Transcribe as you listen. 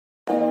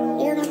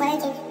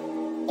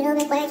You've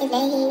been working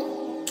late,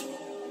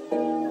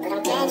 but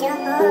I'm glad you're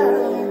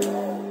home.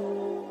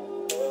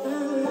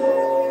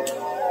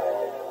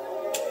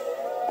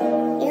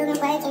 You've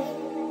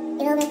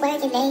been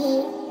working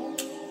late,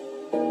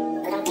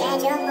 but I'm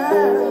glad you're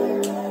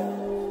home.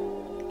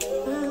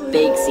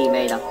 Big C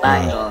made a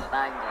banger.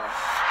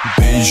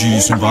 Beige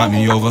used to invite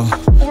me over.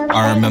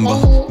 I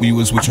remember we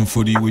was watching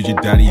footy with your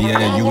daddy,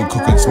 yeah. You were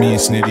cooking me and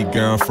snitty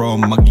girl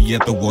from muggy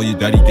at the wall. Your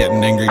daddy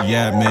getting angry,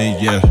 yeah, at me,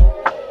 yeah.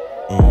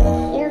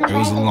 It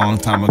was a long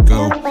time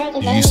ago.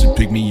 You used to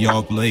pick me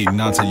up late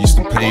nights. I used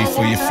to pay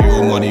for your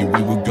fuel money.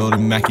 We would go to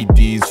Mackie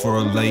D's for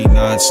a late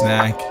night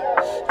snack.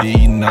 You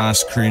eating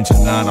ice cream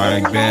tonight, I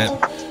like that.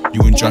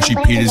 You and Joshy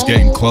Peters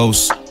getting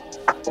close,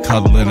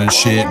 cuddling and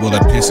shit. Well,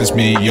 that pisses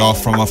me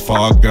off from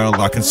afar, girl.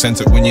 I can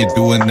sense it when you're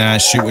doing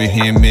that shit with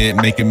him. It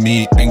making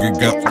me angry,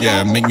 girl.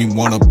 Yeah, make me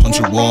wanna punch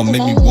a wall,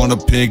 make me wanna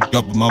pick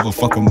up a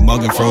motherfucking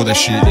mug and throw that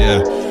shit,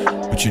 yeah.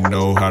 But you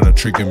know how to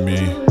trigger me.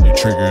 You're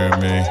triggering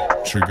me,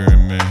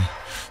 triggering me.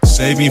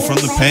 Save me from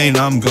the pain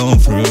I'm going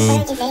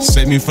through.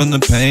 Save me from the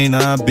pain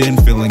I've been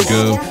feeling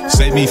good.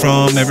 Save me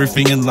from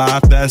everything in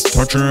life that's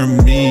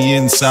torturing me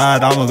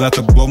inside. I'm about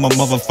to blow my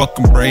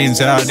motherfucking brains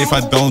out. If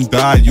I don't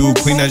die, you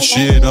clean that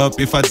shit up.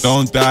 If I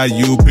don't die,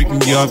 you pick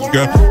me up,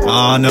 girl.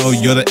 I know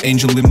you're the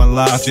angel in my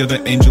life. You're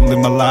the angel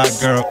in my life,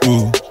 girl.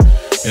 Ooh,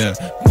 yeah.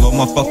 Blow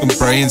my fucking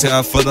brains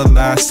out for the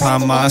last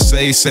time. I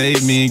say,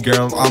 save me,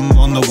 girl. I'm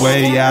on the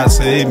way out.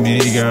 Save me,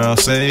 girl.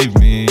 Save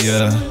me,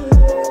 yeah.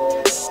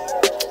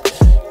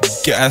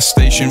 Gas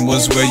station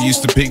was where you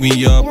used to pick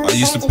me up. I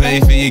used to pay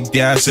for your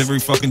gas every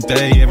fucking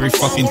day, every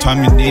fucking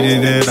time you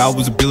needed it. I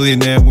was a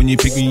billionaire when you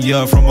picked me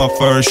up from my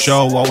first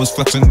show. I was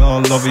flexing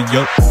all over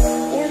you,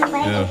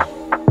 yeah,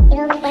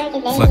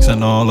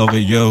 flexing all over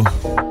you.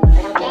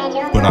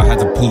 But I had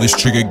to pull this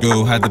trigger,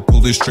 go, had to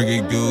pull this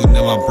trigger, go.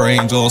 Now my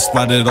brain's all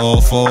splattered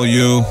all for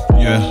you,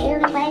 yeah.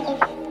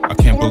 I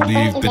can't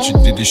believe that you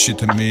did this shit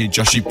to me.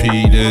 Joshy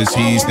Peters,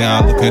 he's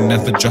now looking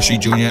after Joshy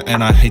Jr.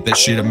 And I hate that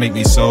shit, it make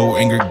me so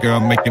angry,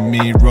 girl. Making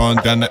me run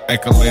down the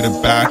escalator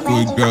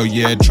backward, girl,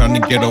 yeah. Trying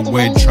to get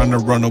away, trying to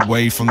run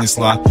away from this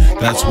life.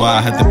 That's why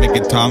I had to make a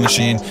time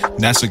machine.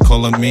 NASA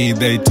calling me,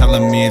 they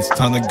telling me it's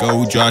time to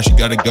go. Josh, you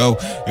gotta go.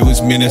 It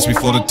was minutes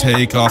before the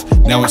takeoff,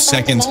 now it's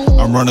seconds.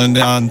 I'm running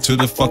down to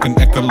the fucking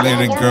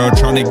escalator, girl.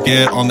 Trying to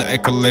get on the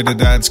escalator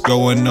that's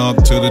going up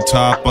to the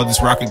top of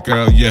this rocket,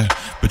 girl, yeah.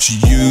 But you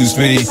used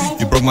me,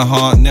 you broke my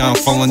heart, now I'm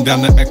falling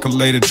down the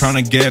escalator. Trying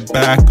to get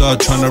back up,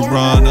 trying to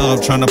run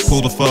up, trying to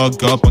pull the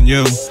fuck up on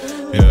you,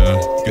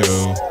 yeah,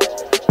 girl.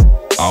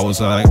 I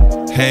was like,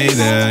 hey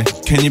there,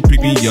 can you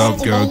pick me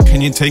up, girl? Can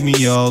you take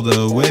me all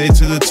the way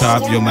to the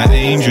top? You're my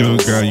angel,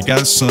 girl, you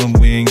got some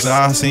wings,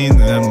 I've seen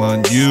them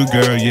on you,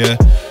 girl, yeah.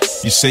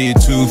 You say you're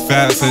too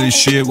fat for this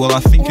shit, well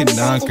I think you're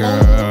not,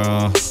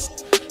 girl.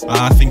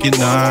 I think you're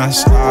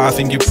nice, I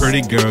think you're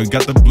pretty, girl.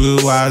 Got the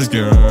blue eyes,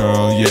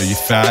 girl. Yeah, you're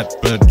fat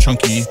but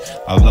chunky.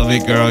 I love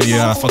it, girl.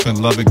 Yeah, I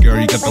fucking love it, girl.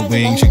 You got the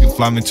wings, you can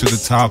fly me to the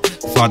top.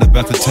 Flight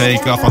about to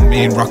take off, I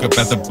mean rocket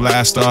about to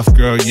blast off,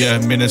 girl. Yeah,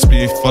 minutes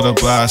before the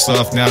blast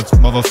off. Now it's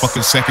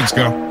motherfucking seconds,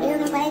 girl.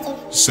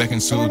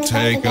 Seconds to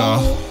take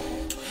off.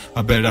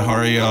 I better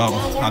hurry up,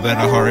 I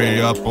better hurry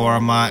up, or I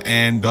might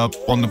end up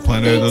on the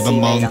planet of the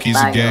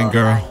monkeys again,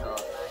 girl.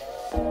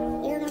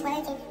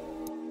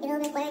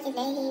 You've been working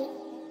late,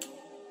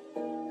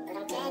 but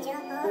I'm glad you're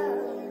home.